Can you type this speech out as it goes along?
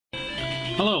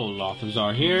Hello,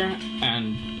 Lothazar here,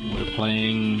 and we're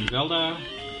playing Zelda,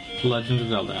 Legends of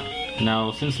Zelda.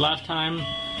 Now, since last time,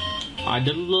 I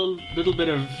did a little bit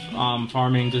of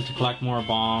farming just to collect more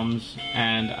bombs,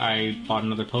 and I bought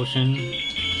another potion.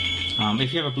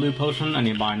 If you have a blue potion and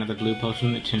you buy another blue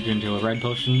potion, it turns into a red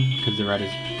potion, because the red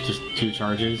is just 2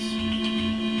 charges.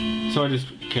 So I just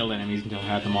killed enemies until I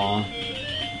had them all.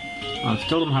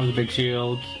 Still don't have the big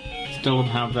shield. Still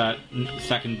don't have that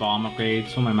second bomb upgrade,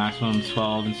 so my maximum is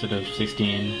 12 instead of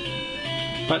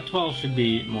 16. But 12 should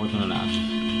be more than enough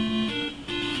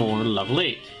for level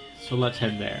 8. So let's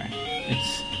head there.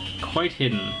 It's quite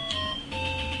hidden,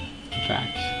 in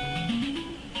fact.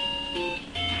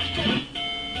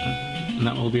 And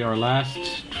that will be our last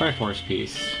Triforce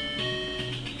piece.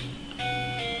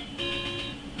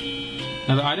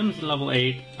 Now the items in level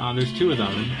 8, there's 2 of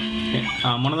them.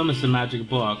 One of them is the magic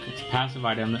book. It's a passive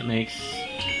item that makes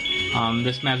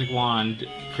this magic wand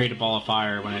create a ball of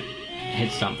fire when it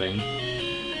hits something.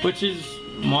 Which is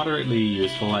moderately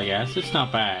useful, I guess. It's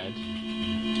not bad.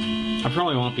 I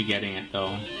probably won't be getting it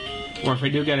though. Or if I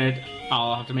do get it,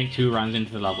 I'll have to make 2 runs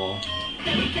into the level.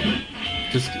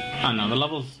 Just, I don't know, the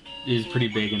level is pretty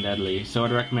big and deadly, so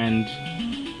I'd recommend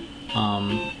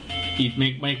you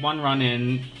make 1 run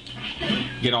in,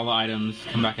 get all the items,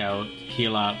 come back out,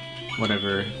 heal up,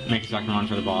 whatever, make a second run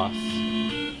for the boss.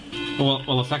 Well,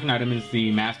 the second item is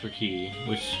the Master Key,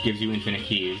 which gives you infinite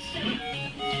keys.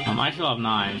 I still have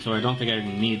 9, so I don't think I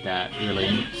even need that,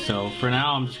 really. So for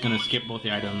now, I'm just going to skip both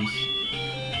the items,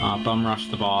 bum rush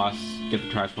the boss, get the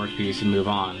Triforce piece, and move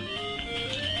on.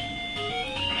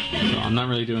 So I'm not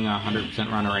really doing a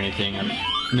 100% run or anything. I've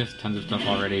missed tons of stuff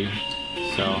already,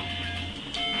 so...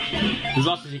 There's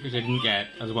lots of secrets I didn't get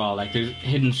as well, like there's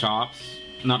hidden shops,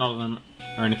 not all of them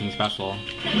are anything special.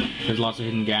 There's lots of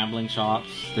hidden gambling shops,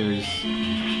 there's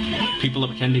people that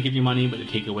pretend to give you money but they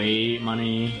take away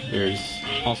money, there's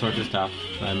all sorts of stuff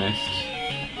that I missed.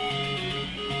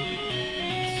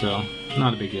 So,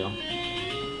 not a big deal.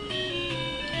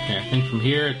 Okay, I think from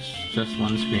here it's just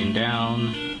 1 screen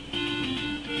down.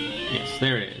 Yes,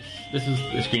 there it is. This is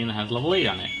the screen that has level 8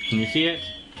 on it. Can you see it?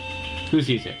 Who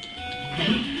sees it?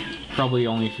 Probably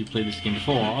only if you played this game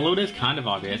before, although it is kind of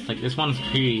obvious. Like, this one's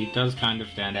tree does kind of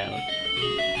stand out.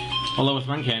 Although with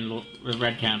red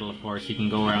candle, of course, you can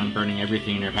go around burning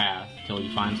everything in your path until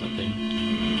you find something.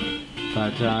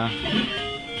 But,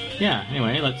 yeah,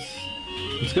 anyway, let's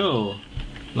go.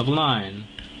 Level 9.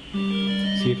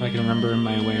 See if I can remember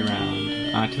my way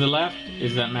around. To the left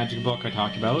is that magic book I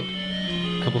talked about,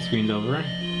 a couple screens over.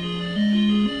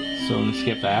 So I'm gonna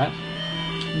skip that.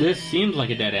 This seems like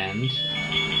a dead end,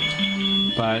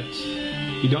 but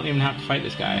you don't even have to fight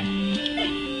this guy.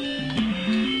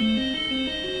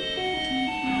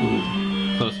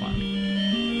 Ooh, close one.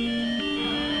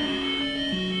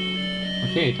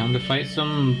 Okay, time to fight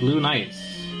some blue knights.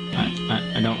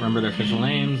 I don't remember their official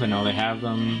names, I know they have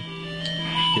them.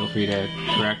 Feel free to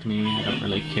correct me, I don't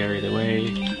really care either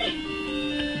way.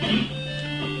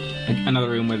 Another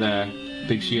room with a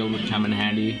big shield would come in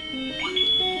handy.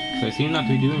 I seem not to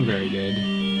be doing very good.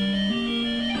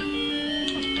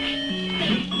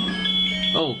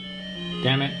 Oh,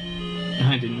 damn it.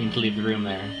 I didn't mean to leave the room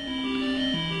there.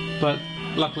 But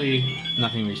luckily,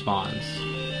 nothing respawns.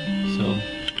 So,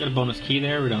 got a bonus key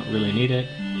there, we don't really need it.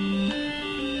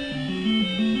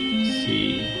 Let's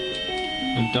see.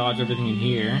 And dodge everything in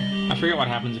here. I forget what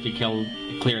happens if you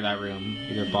clear that room.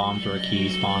 Either bombs or a key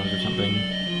spawns or something.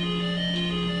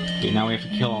 Okay, now we have to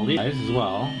kill all these guys as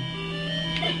well.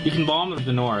 You can bomb to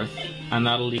the north, and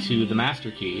that'll lead to the Master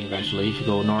Key, eventually, if you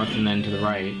go north and then to the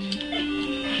right.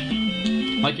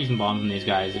 I like using bombs on these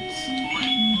guys, it's...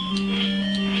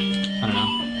 I don't know.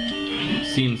 It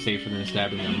seems safer than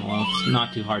stabbing them, although it's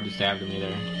not too hard to stab them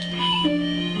either.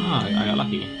 Oh, I got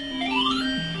lucky.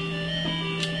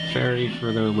 Fairy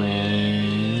for the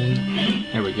win.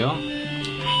 There we go.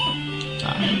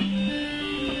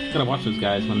 Gotta watch those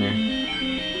guys when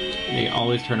they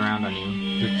always turn around on you.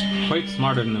 They're quite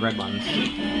smarter than the red ones.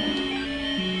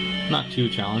 Not too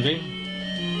challenging.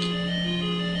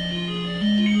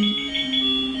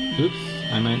 Oops,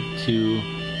 I meant to...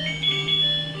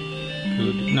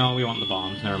 No, we want the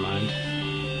bombs, never mind.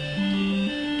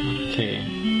 Okay.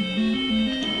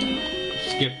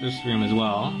 Skip this room as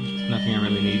well. There's nothing I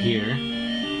really need here.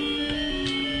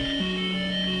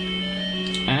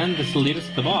 And this will lead us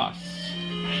to the boss.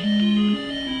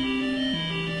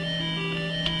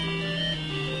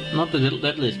 Not the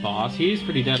deadliest boss, he's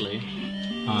pretty deadly.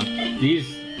 These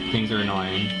things are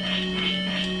annoying.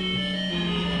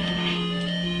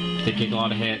 They take a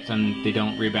lot of hits and they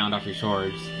don't rebound off your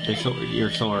swords.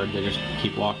 Your sword, they just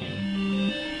keep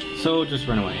walking. So just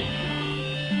run away.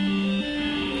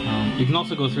 You can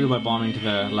also go through by bombing to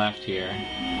the left here,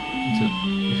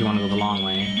 if you want to go the long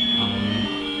way.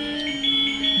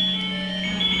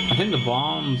 I think the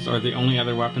bombs are the only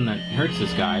other weapon that hurts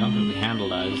this guy. I don't think the handle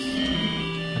does.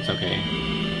 That's okay.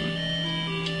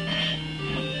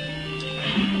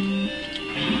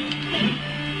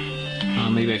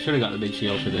 Maybe I should have got the big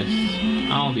shield for this.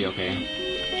 I'll be okay.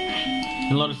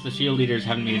 You'll notice the shield eaters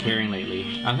haven't been appearing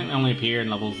lately. I think they only appear in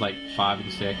levels like 5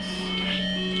 and 6.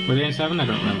 Were they in 7? I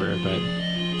don't remember, but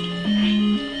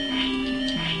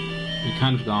they're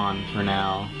kind of gone for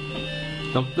now.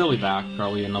 They'll be back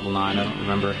probably in level 9, I don't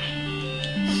remember.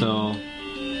 So,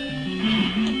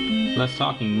 less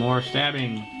talking, more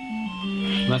stabbing,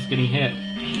 less getting hit.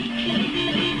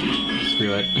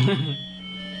 Screw it.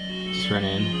 Just run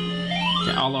in.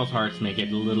 Yeah, all those hearts make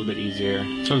it a little bit easier.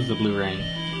 So does the blue ring.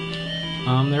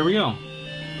 There we go.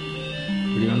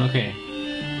 We're doing okay.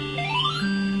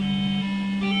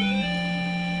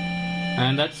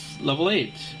 And that's level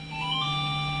 8.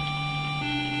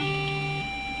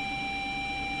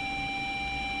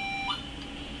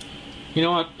 You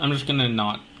know what? I'm just gonna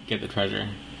not get the treasure.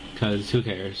 Because who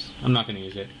cares? I'm not gonna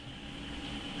use it.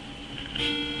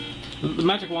 The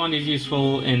magic wand is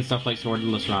useful in stuff like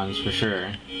swordless runs, for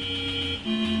sure.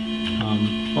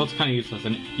 Well, it's kind of useless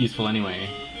and useful anyway.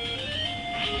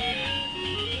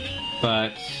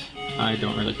 But I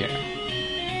don't really care.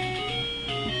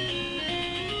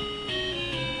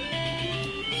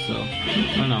 So,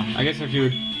 I don't know. I guess if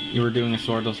you were doing a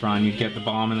swordless run, you'd get the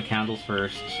bomb and the candles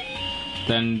first,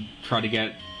 then try to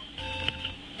get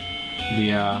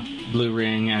the blue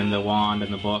ring and the wand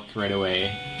and the book right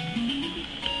away.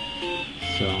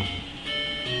 So,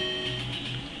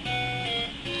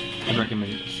 I'd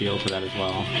recommend a shield for that as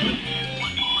well.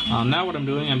 Now what I'm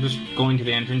doing, I'm just going to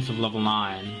the entrance of level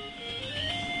 9.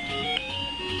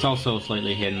 It's also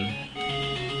slightly hidden.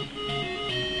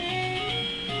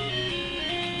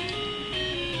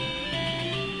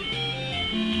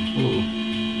 Ooh.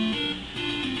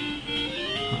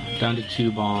 Down to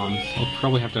 2 bombs. I'll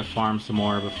probably have to farm some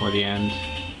more before the end.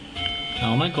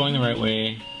 Now, am I going the right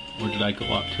way? Or did I go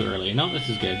up too early? No, this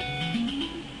is good.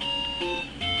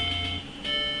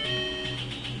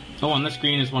 Oh, on this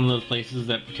screen is one of those places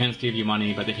that pretends to give you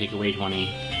money, but they take away 20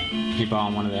 if you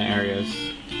bomb one of the areas.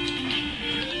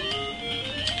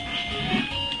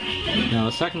 Now,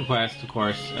 the second quest, of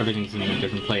course, everything's in a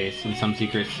different place, and some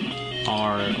secrets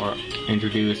are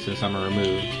introduced and some are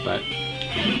removed, but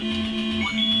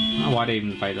why'd I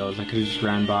even fight those? I could have just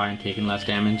ran by and taken less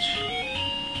damage.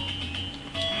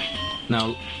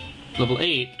 Now, level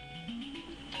 8,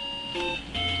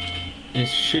 it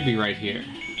should be right here,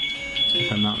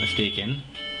 if I'm not mistaken.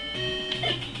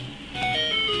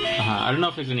 I don't know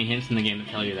if there's any hints in the game that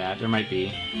tell you that. There might be a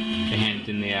hint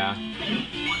in the,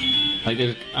 like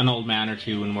there's an old man or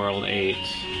two in World 8.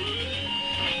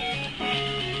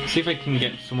 See if I can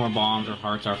get some more bombs or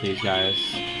hearts off these guys.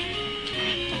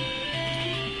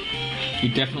 You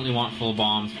definitely want full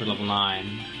bombs for level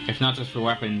 9. If not just for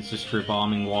weapons, just for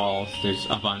bombing walls. There's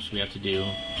a bunch we have to do.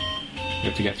 We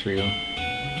have to get through.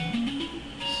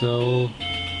 So,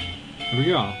 here we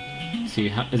go. Let's see,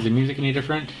 is the music any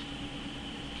different?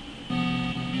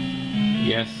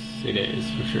 Yes, it is,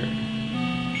 for sure.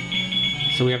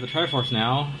 So we have the Triforce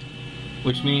now,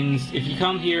 which means if you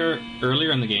come here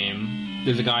earlier in the game,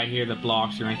 there's a guy here that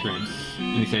blocks your entrance,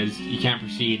 and he says you can't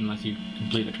proceed unless you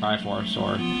complete the Triforce,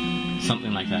 or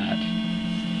something like that.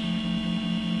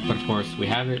 But of course, we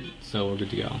have it, so we're good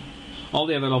to go. All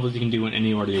the other levels you can do in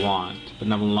any order you want, but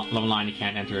level 9 you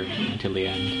can't enter until the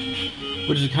end.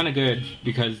 Which is kind of good,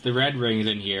 because the red ring is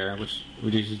in here, which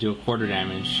reduces to 1/4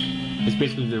 damage. It's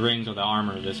basically the rings or the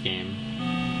armor of this game.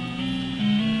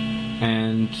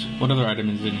 And what other item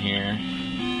is in here?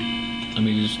 Let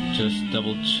me just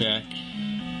double check.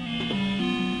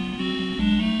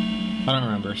 I don't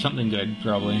remember. Something good,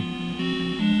 probably.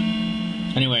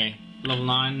 Anyway, level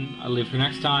 9 I'll leave for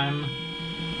next time.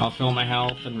 I'll fill my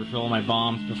health and refill my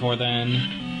bombs before then.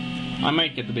 I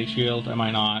might get the big shield, I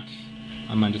might not.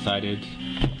 I'm undecided.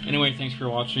 Anyway, thanks for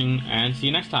watching, and see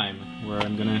you next time, where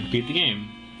I'm gonna beat the game.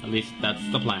 At least that's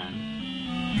the plan.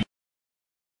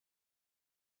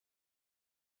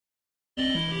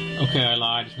 Okay, I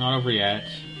lied, it's not over yet.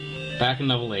 Back in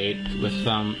level 8, with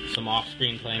some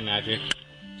off-screen playing magic,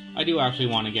 I do actually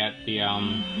want to get the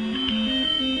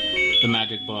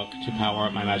magic book to power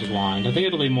up my magic wand. I think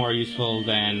it'll be more useful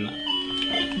than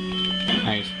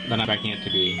I'm expecting it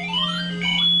to be.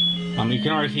 You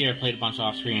can already see I played a bunch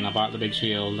off screen. I bought the big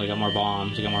shield, I got more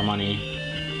bombs, I got more money.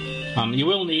 You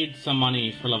will need some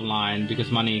money for level 9, because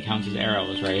money counts as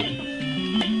arrows, right?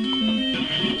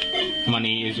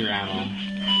 Money is your ammo.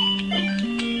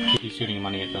 He's shooting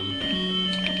money at them.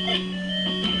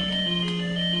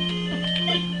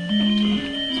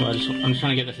 So I'm just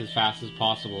trying to get this as fast as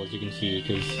possible, as you can see,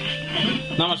 because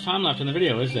not much time left in the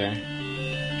video, is there?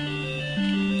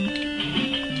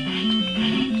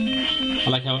 I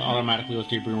like how it automatically goes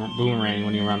to your boomerang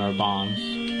when you run out of bombs.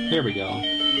 There we go.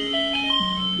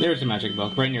 There's the magic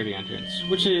book right near the entrance,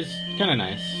 which is kind of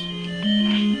nice.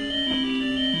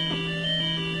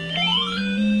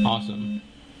 Awesome.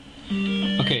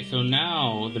 Okay, so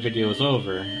now the video is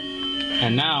over,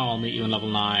 and now I'll meet you in level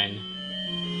 9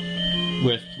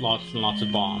 with lots and lots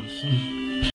of bombs.